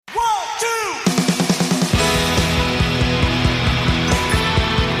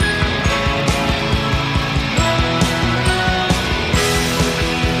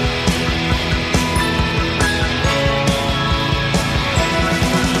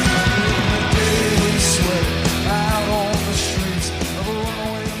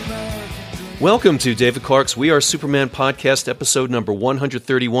Welcome to David Clark's We Are Superman podcast, episode number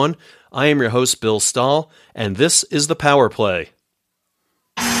 131. I am your host, Bill Stahl, and this is the Power Play.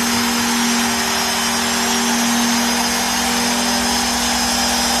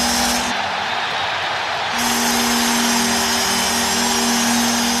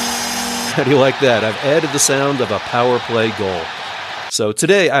 How do you like that? I've added the sound of a power play goal. So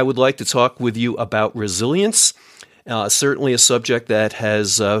today I would like to talk with you about resilience. Certainly a subject that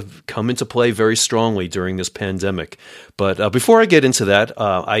has come into play very strongly during this pandemic. But before I get into that,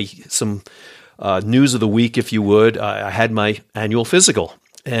 some news of the week, if you would. I had my annual physical,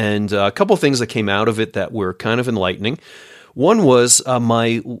 and a couple of things that came out of it that were kind of enlightening. One was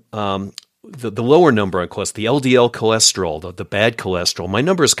the lower number on cholesterol, the LDL cholesterol, the bad cholesterol. My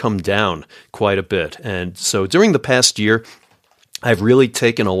number has come down quite a bit, and so during the past year, I've really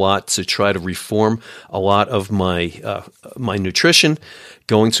taken a lot to try to reform a lot of my nutrition,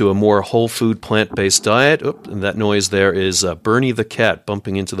 going to a more whole food, plant-based diet. And that noise there is Bernie the cat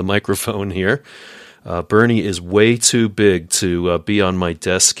bumping into the microphone here. Bernie is way too big to be on my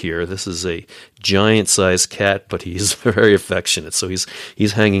desk here. This is a giant-sized cat, but he's very affectionate. So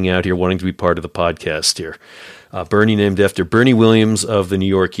he's hanging out here wanting to be part of the podcast here. Bernie named after Bernie Williams of the New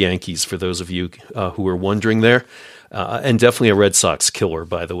York Yankees, for those of you who are wondering there. And definitely a Red Sox killer,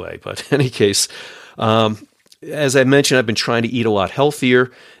 by the way. But in any case, as I mentioned, I've been trying to eat a lot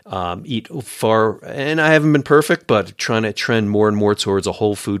healthier, and I haven't been perfect, but trying to trend more and more towards a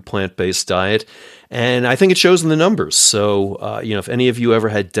whole food, plant-based diet. And I think it shows in the numbers. So, if any of you ever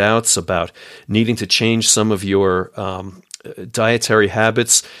had doubts about needing to change some of your dietary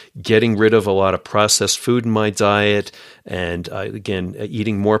habits, getting rid of a lot of processed food in my diet, and again,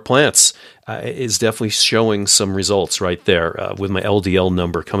 eating more plants is definitely showing some results right there with my LDL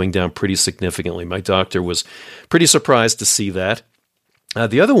number coming down pretty significantly. My doctor was pretty surprised to see that.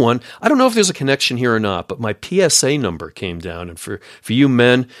 The other one, I don't know if there's a connection here or not, but my PSA number came down. And for you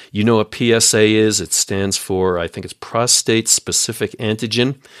men, you know what PSA is. It stands for, I think it's prostate-specific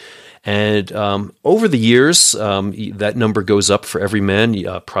antigen. And over the years, that number goes up for every man.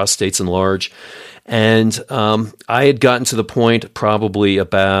 Prostate's enlarged. And I had gotten to the point probably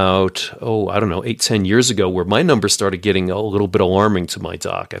about, 8-10 years ago, where my number started getting a little bit alarming to my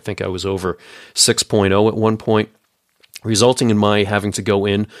doc. I think I was over 6.0 at one point, resulting in my having to go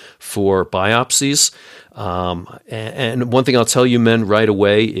in for biopsies. And one thing I'll tell you men right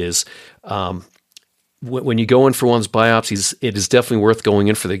away is when you go in for one's biopsies, it is definitely worth going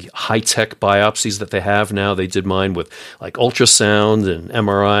in for the high-tech biopsies that they have now. They did mine with like ultrasound and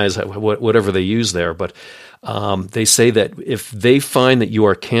MRIs, whatever they use there. But they say that if they find that you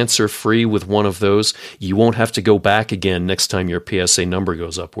are cancer-free with one of those, you won't have to go back again next time your PSA number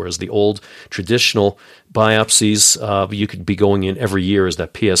goes up. Whereas the old traditional biopsies, you could be going in every year as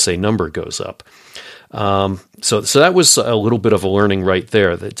that PSA number goes up. So that was a little bit of a learning right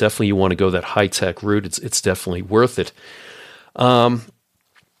there, that definitely you want to go that high-tech route. It's definitely worth it.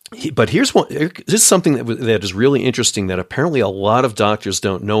 But here's something that is really interesting that apparently a lot of doctors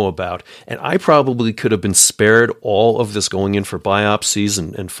don't know about. And I probably could have been spared all of this going in for biopsies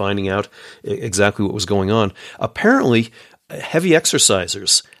and finding out exactly what was going on. Apparently, heavy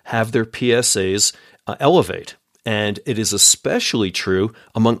exercisers have their PSAs elevate. And it is especially true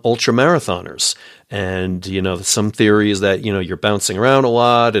among ultramarathoners. And, some theory is that, you're bouncing around a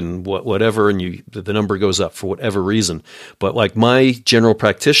lot and whatever, and the number goes up for whatever reason. But like my general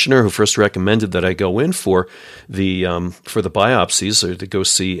practitioner who first recommended that I go in for the biopsies or to go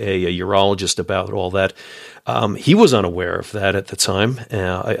see a urologist about all that, he was unaware of that at the time.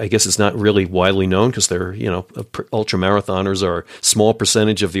 I guess it's not really widely known because they're, ultramarathoners are a small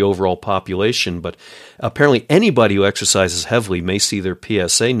percentage of the overall population. But apparently anybody who exercises heavily may see their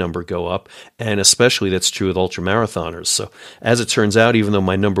PSA number go up, and especially that's true with ultramarathoners. So as it turns out, even though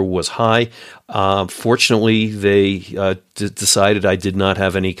my number was high, fortunately they decided I did not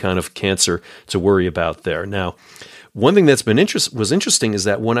have any kind of cancer to worry about there. Now, one thing that's been interesting is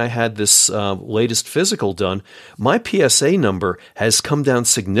that when I had this latest physical done, my PSA number has come down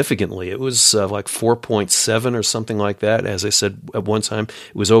significantly. It was like 4.7 or something like that. As I said at one time,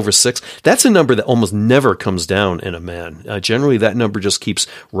 it was over 6. That's a number that almost never comes down in a man. Generally, that number just keeps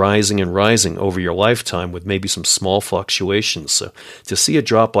rising and rising over your lifetime with maybe some small fluctuations. So to see a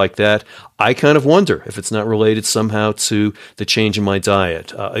drop like that, I kind of wonder if it's not related somehow to the change in my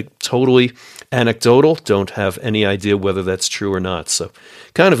diet. Totally anecdotal, don't have any idea whether that's true or not. So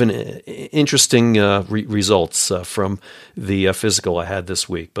kind of an interesting results from the physical I had this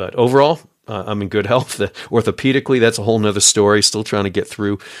week. But overall, I'm in good health. Orthopedically, that's a whole nother story, still trying to get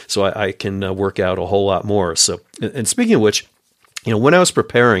through so I can work out a whole lot more. So, and speaking of which, When I was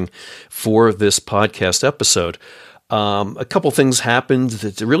preparing for this podcast episode, a couple things happened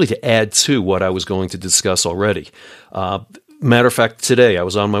to add to what I was going to discuss already. Matter of fact, today I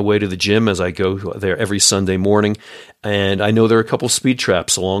was on my way to the gym, as I go there every Sunday morning, and I know there are a couple speed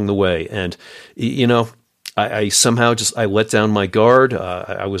traps along the way. And, I somehow I let down my guard.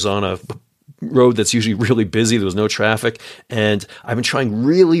 I was on a road that's usually really busy. There was no traffic. And I've been trying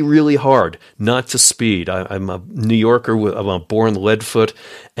really, really hard not to speed. I'm a New Yorker. I'm a born leadfoot.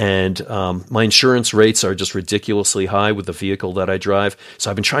 And my insurance rates are just ridiculously high with the vehicle that I drive. So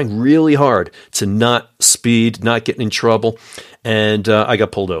I've been trying really hard to not speed, not get in trouble. And I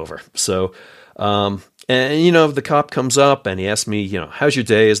got pulled over. So, the cop comes up and he asks me, how's your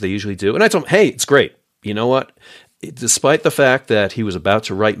day, as they usually do. And I told him, hey, it's great. You know what? Despite the fact that he was about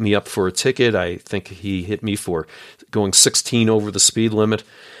to write me up for a ticket, I think he hit me for going 16 over the speed limit.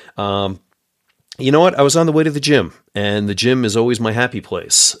 You know what? I was on the way to the gym, and the gym is always my happy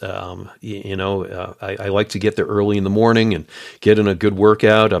place. I like to get there early in the morning and get in a good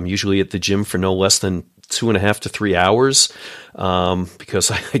workout. I'm usually at the gym for no less than 2.5 to 3 hours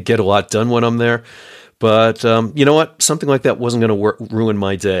because I get a lot done when I'm there. But you know what? Something like that wasn't going to ruin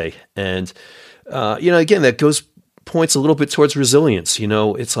my day. And, again, that points a little bit towards resilience.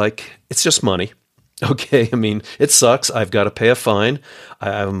 It's like, it's just money. Okay. I mean, it sucks. I've got to pay a fine.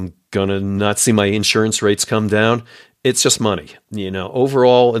 I'm going to not see my insurance rates come down. It's just money.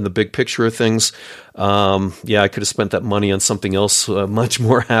 Overall, in the big picture of things, I could have spent that money on something else much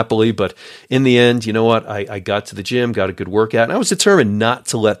more happily. But in the end, you know what? I got to the gym, got a good workout, and I was determined not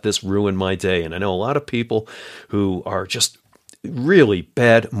to let this ruin my day. And I know a lot of people who are just really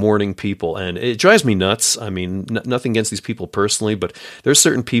bad morning people, and it drives me nuts. I mean, nothing against these people personally, but there's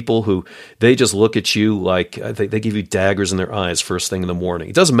certain people who they just look at you like they give you daggers in their eyes first thing in the morning.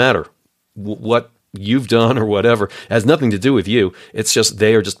 It doesn't matter what you've done or whatever. It has nothing to do with you. It's just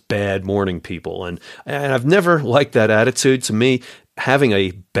they are just bad morning people, and I've never liked that attitude. To me, having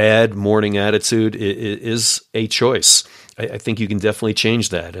a bad morning attitude is a choice. I think you can definitely change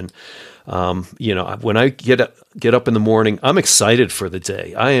that. And when I get up in the morning, I'm excited for the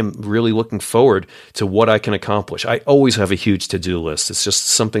day. I am really looking forward to what I can accomplish. I always have a huge to-do list. It's just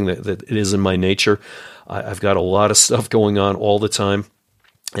something that it is in my nature. I've got a lot of stuff going on all the time.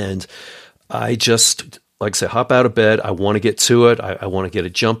 And I just, like I said, hop out of bed. I want to get to it. I want to get a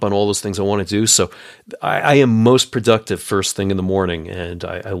jump on all those things I want to do. So I am most productive first thing in the morning, and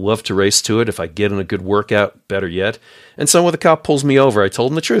I love to race to it. If I get in a good workout, better yet. And so when the cop pulls me over, I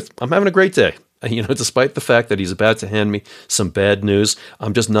told him the truth. I'm having a great day. Despite the fact that he's about to hand me some bad news,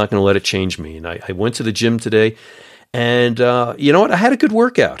 I'm just not going to let it change me. And I went to the gym today. And you know what? I had a good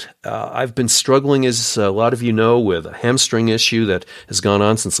workout. I've been struggling, as a lot of you know, with a hamstring issue that has gone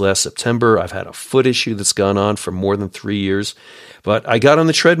on since last September. I've had a foot issue that's gone on for more than 3 years. But I got on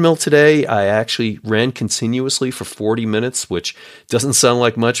the treadmill today. I actually ran continuously for 40 minutes, which doesn't sound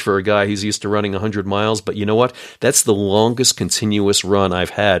like much for a guy who's used to running 100 miles. But you know what? That's the longest continuous run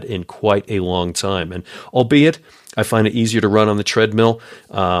I've had in quite a long time. And albeit I find it easier to run on the treadmill.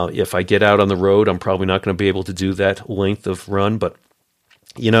 If I get out on the road, I'm probably not going to be able to do that length of run. But,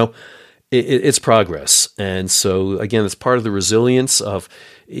 it's progress. And so, again, it's part of the resilience of,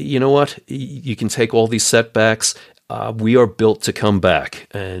 you know what? You can take all these setbacks. We are built to come back.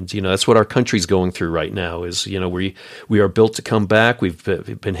 And, that's what our country's going through right now is, we are built to come back. We've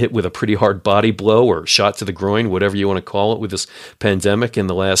been hit with a pretty hard body blow or shot to the groin, whatever you want to call it, with this pandemic in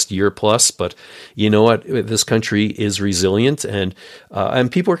the last year plus. But you know what? This country is resilient, and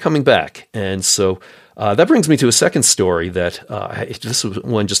people are coming back. And so that brings me to a second story that this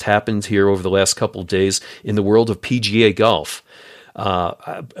one just happened here over the last couple of days in the world of PGA golf.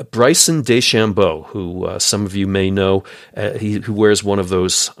 Bryson DeChambeau, who some of you may know, who wears one of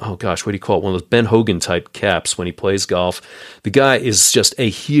those, what do you call it? One of those Ben Hogan type caps when he plays golf. The guy is just a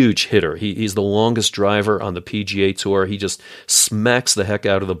huge hitter. He's the longest driver on the PGA Tour. He just smacks the heck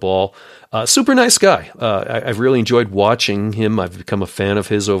out of the ball. Super nice guy. I've really enjoyed watching him. I've become a fan of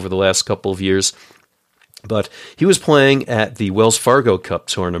his over the last couple of years. But he was playing at the Wells Fargo Cup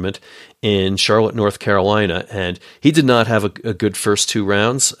tournament in Charlotte, North Carolina, and he did not have a good first 2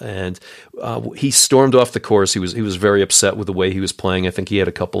 rounds, and he stormed off the course. He was very upset with the way he was playing. I think he had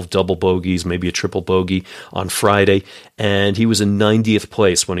a couple of double bogeys, maybe a triple bogey on Friday, and he was in 90th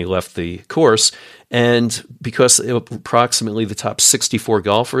place when he left the course. And because approximately the top 64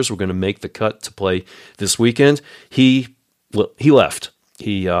 golfers were going to make the cut to play this weekend, he left.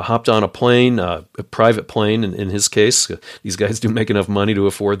 He hopped on a plane, a private plane in his case. These guys do make enough money to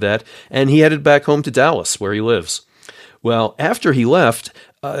afford that. And he headed back home to Dallas, where he lives. Well, after he left,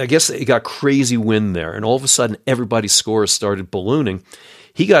 I guess it got crazy wind there, and all of a sudden everybody's scores started ballooning.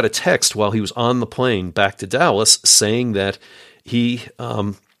 He got a text while he was on the plane back to Dallas saying that he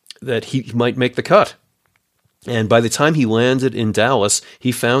might make the cut. And by the time he landed in Dallas,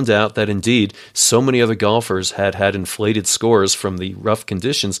 he found out that indeed so many other golfers had inflated scores from the rough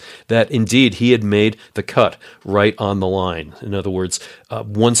conditions that indeed he had made the cut right on the line. In other words,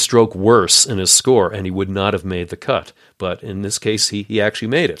 one stroke worse in his score, and he would not have made the cut. But in this case, he actually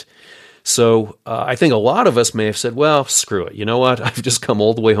made it. So I think a lot of us may have said, well, screw it. You know what? I've just come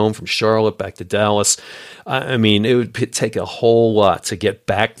all the way home from Charlotte back to Dallas. I mean, it would take a whole lot to get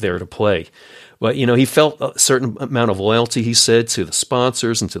back there to play. But, he felt a certain amount of loyalty, he said, to the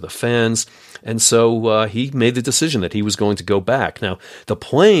sponsors and to the fans. And so he made the decision that he was going to go back. Now, the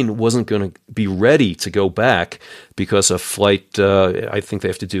plane wasn't going to be ready to go back because of flight, I think they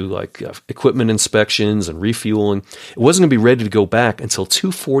have to do like equipment inspections and refueling. It wasn't going to be ready to go back until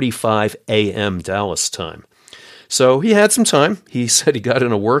 2:45 a.m. Dallas time. So he had some time. He said he got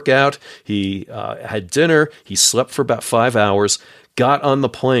in a workout. He had dinner. He slept for about 5 hours. Got on the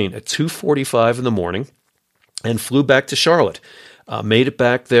plane at 2:45 in the morning and flew back to Charlotte. Made it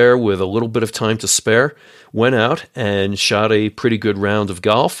back there with a little bit of time to spare, went out and shot a pretty good round of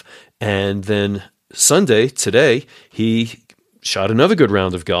golf. And then Sunday, today, he shot another good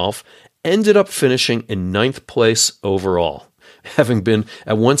round of golf, ended up finishing in 9th place overall, having been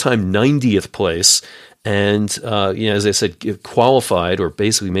at one time 90th place. And, as I said, qualified or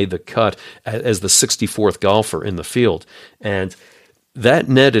basically made the cut as the 64th golfer in the field. And that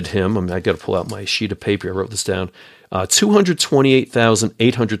netted him, I got to pull out my sheet of paper, I wrote this down,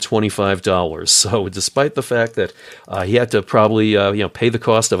 $228,825. So despite the fact that he had to probably pay the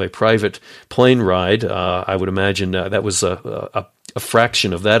cost of a private plane ride, I would imagine that was a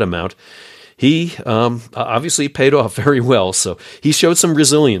fraction of that amount. He obviously paid off very well, so he showed some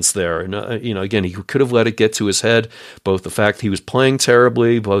resilience there. And again, he could have let it get to his head. Both the fact he was playing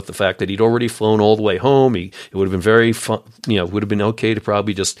terribly, both the fact that he'd already flown all the way home. It would have been very fun. Would have been okay to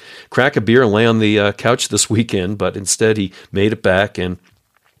probably just crack a beer and lay on the couch this weekend. But instead, he made it back and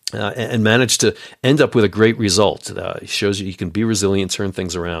managed to end up with a great result. It shows you can be resilient, turn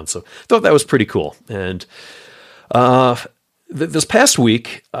things around. So I thought that was pretty cool. And this past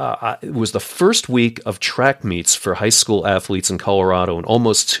week it was the first week of track meets for high school athletes in Colorado in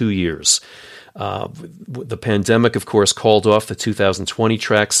almost 2 years. The pandemic, of course, called off the 2020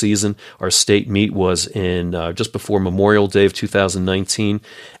 track season. Our state meet was in just before Memorial Day of 2019.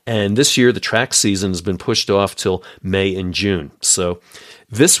 And this year, the track season has been pushed off till May and June. So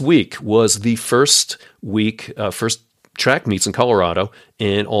this week was the first track meets in Colorado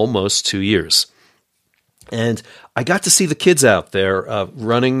in almost 2 years. And I got to see the kids out there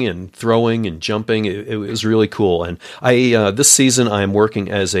running and throwing and jumping. It was really cool. And this season I am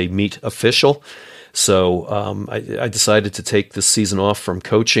working as a meet official. So I decided to take this season off from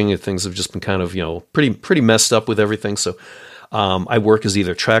coaching. Things have just been kind of pretty messed up with everything. So I work as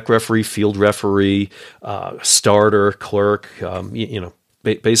either track referee, field referee, starter, clerk.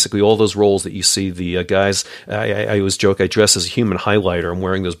 Basically all those roles that you see the guys. I always joke I dress as a human highlighter. I'm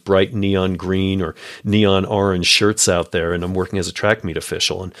wearing those bright neon green or neon orange shirts out there, and I'm working as a track meet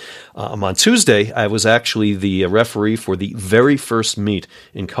official. And on Tuesday, I was actually the referee for the very first meet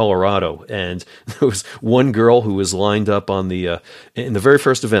in Colorado. And there was one girl who was lined up on in the very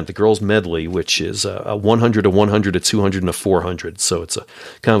first event, the girls medley, which is a 100, a 100, a 200, and a 400. So it's a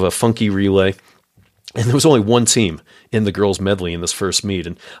kind of a funky relay. And there was only one team in the girls' medley in this first meet.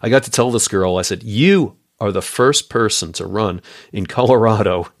 And I got to tell this girl, I said, you are the first person to run in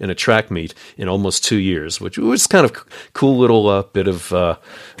Colorado in a track meet in almost 2 years, which was kind of cool little bit of,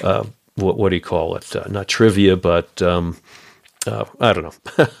 what do you call it? Not trivia, but I don't know.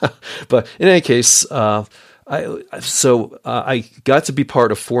 But in any case, I got to be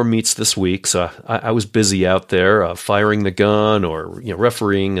part of 4 meets this week. So I was busy out there firing the gun or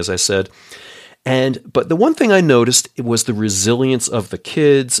refereeing, as I said. But the one thing I noticed was the resilience of the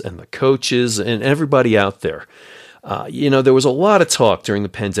kids and the coaches and everybody out there. There was a lot of talk during the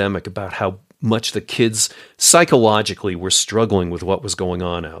pandemic about how much the kids psychologically were struggling with what was going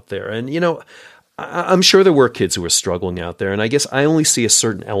on out there. And, I'm sure there were kids who were struggling out there. And I guess I only see a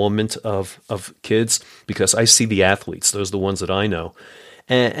certain element of kids because I see the athletes. Those are the ones that I know.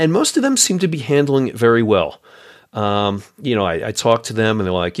 And most of them seem to be handling it very well. I talk to them and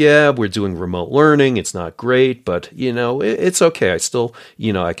they're like, yeah, we're doing remote learning. It's not great, but, it's okay. I still,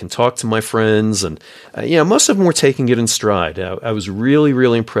 I can talk to my friends and, most of them were taking it in stride. I was really,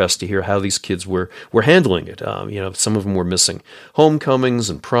 really impressed to hear how these kids were handling it. Some of them were missing homecomings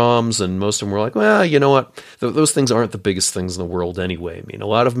and proms, and most of them were like, well, you know what? Those things aren't the biggest things in the world anyway. I mean, a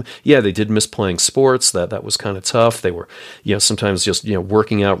lot of them, yeah, they did miss playing sports. That was kind of tough. They were, sometimes just,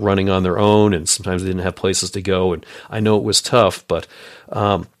 working out, running on their own, and sometimes they didn't have places to go. And I know it was tough, but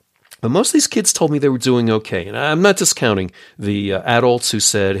most of these kids told me they were doing okay. And I'm not discounting the adults who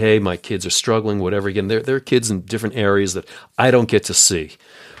said, hey, my kids are struggling, whatever. Again, they're kids in different areas that I don't get to see.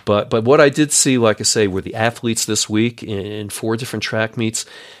 But what I did see, like I say, were the athletes this week in 4 different track meets.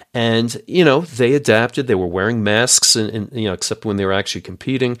 And, they adapted. They were wearing masks, and except when they were actually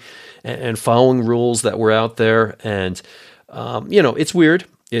competing, and following rules that were out there. And, it's weird.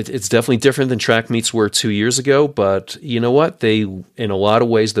 It's definitely different than track meets were 2 years ago, but you know what? In a lot of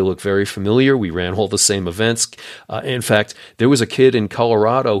ways, they look very familiar. We ran all the same events. In fact, there was a kid in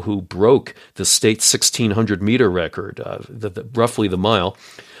Colorado who broke the state 1,600-meter record, roughly the mile.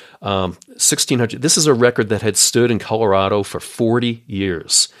 1,600. This is a record that had stood in Colorado for 40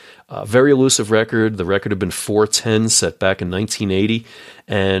 years. Very elusive record. The record had been 4:10, set back in 1980,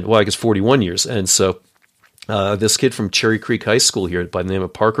 and, well, I guess 41 years. And so this kid from Cherry Creek High School here by the name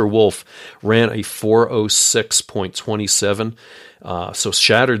of Parker Wolf ran a 4:06.27, so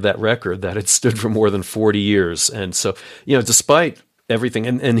shattered that record that had stood for more than 40 years. And so, despite everything,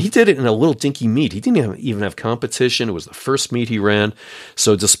 and he did it in a little dinky meet. He didn't even have competition. It was the first meet he ran.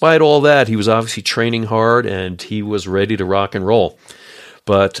 So despite all that, he was obviously training hard, and he was ready to rock and roll.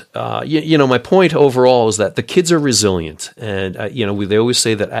 But, my point overall is that the kids are resilient. And, they always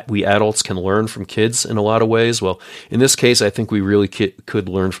say that we adults can learn from kids in a lot of ways. Well, in this case, I think we really could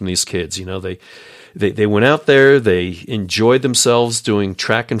learn from these kids. They went out there, they enjoyed themselves doing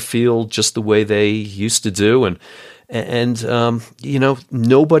track and field just the way they used to do. And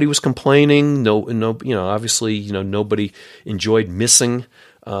nobody was complaining. No, obviously, nobody enjoyed missing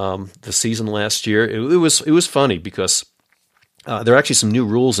the season last year. It was funny because there are actually some new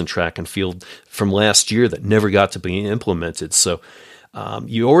rules in track and field from last year that never got to be implemented. So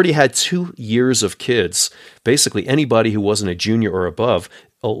you already had 2 years of kids, basically anybody who wasn't a junior or above.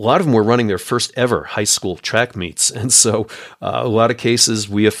 A lot of them were running their first ever high school track meets. And so a lot of cases,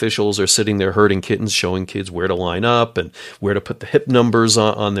 we officials are sitting there herding kittens, showing kids where to line up and where to put the hip numbers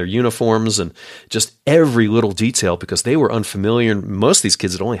on their uniforms and just every little detail because they were unfamiliar. Most of these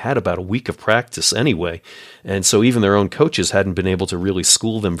kids had only had about a week of practice anyway. And so even their own coaches hadn't been able to really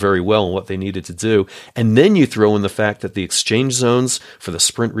school them very well on what they needed to do. And then you throw in the fact that the exchange zones for the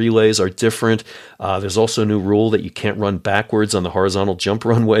sprint relays are different. There's also a new rule that you can't run backwards on the horizontal jump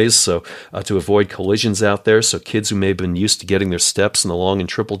runways, so to avoid collisions out there. So kids who may have been used to getting their steps in the long and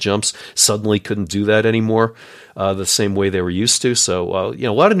triple jumps suddenly couldn't do that anymore the same way they were used to. So,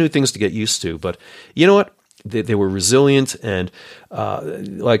 a lot of new things to get used to. But you know what? They were resilient, and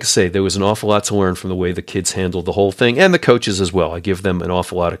like I say, there was an awful lot to learn from the way the kids handled the whole thing, and the coaches as well. I give them an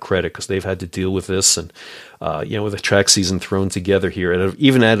awful lot of credit because they've had to deal with this, and with the track season thrown together here,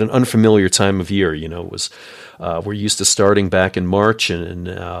 even at an unfamiliar time of year. It was we're used to starting back in March, and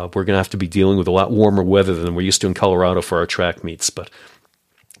we're going to have to be dealing with a lot warmer weather than we're used to in Colorado for our track meets, but.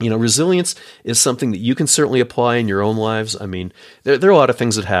 Resilience is something that you can certainly apply in your own lives. I mean, there are a lot of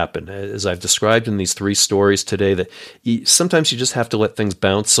things that happen, as I've described in these 3 stories today, that sometimes you just have to let things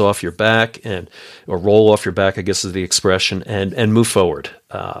bounce off your back or roll off your back, I guess is the expression, and move forward.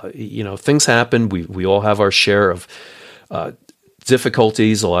 Things happen. We all have our share of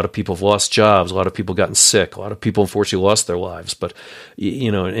difficulties. A lot of people have lost jobs. A lot of people gotten sick. A lot of people unfortunately lost their lives. But,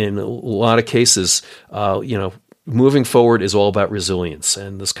 in a lot of cases, moving forward is all about resilience,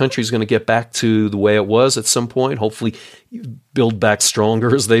 and this country is going to get back to the way it was at some point. Hopefully, build back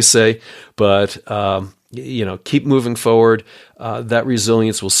stronger, as they say. But keep moving forward. That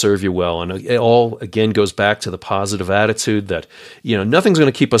resilience will serve you well, and it all again goes back to the positive attitude that nothing's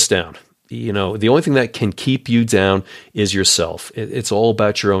going to keep us down. The only thing that can keep you down is yourself. It's all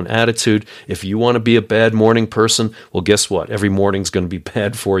about your own attitude. If you want to be a bad morning person, well, guess what? Every morning's going to be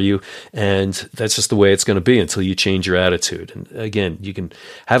bad for you, and that's just the way it's going to be until you change your attitude. And again, you can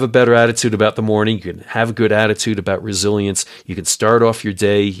have a better attitude about the morning. You can have a good attitude about resilience. You can start off your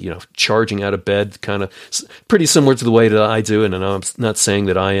day, charging out of bed, kind of pretty similar to the way that I do. And I'm not saying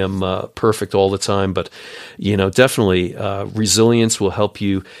that I am perfect all the time, but definitely resilience will help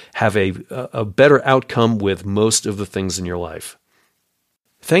you have a better outcome with most of the things in your life.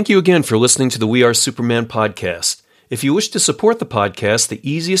 Thank you again for listening to the We Are Superman podcast. If you wish to support the podcast, the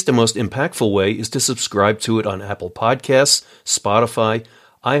easiest and most impactful way is to subscribe to it on Apple Podcasts, Spotify,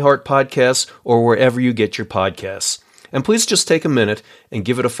 iHeart Podcasts, or wherever you get your podcasts. And please just take a minute and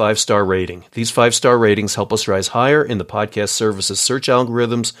give it a 5-star rating. These 5-star ratings help us rise higher in the podcast service's search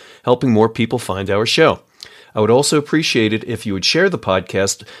algorithms, helping more people find our show. I would also appreciate it if you would share the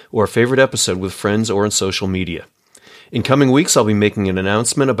podcast or a favorite episode with friends or on social media. In coming weeks, I'll be making an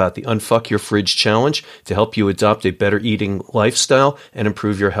announcement about the Unfuck Your Fridge Challenge to help you adopt a better eating lifestyle and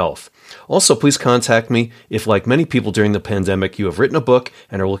improve your health. Also, please contact me if, like many people during the pandemic, you have written a book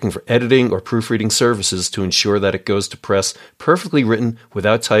and are looking for editing or proofreading services to ensure that it goes to press perfectly written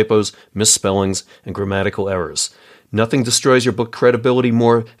without typos, misspellings, and grammatical errors. Nothing destroys your book credibility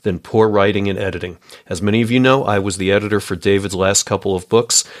more than poor writing and editing. As many of you know, I was the editor for David's last couple of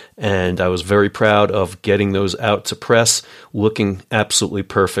books, and I was very proud of getting those out to press, looking absolutely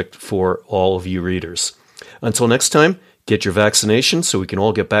perfect for all of you readers. Until next time, get your vaccination so we can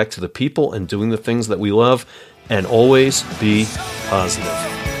all get back to the people and doing the things that we love, and always be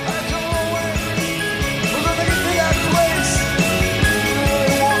positive.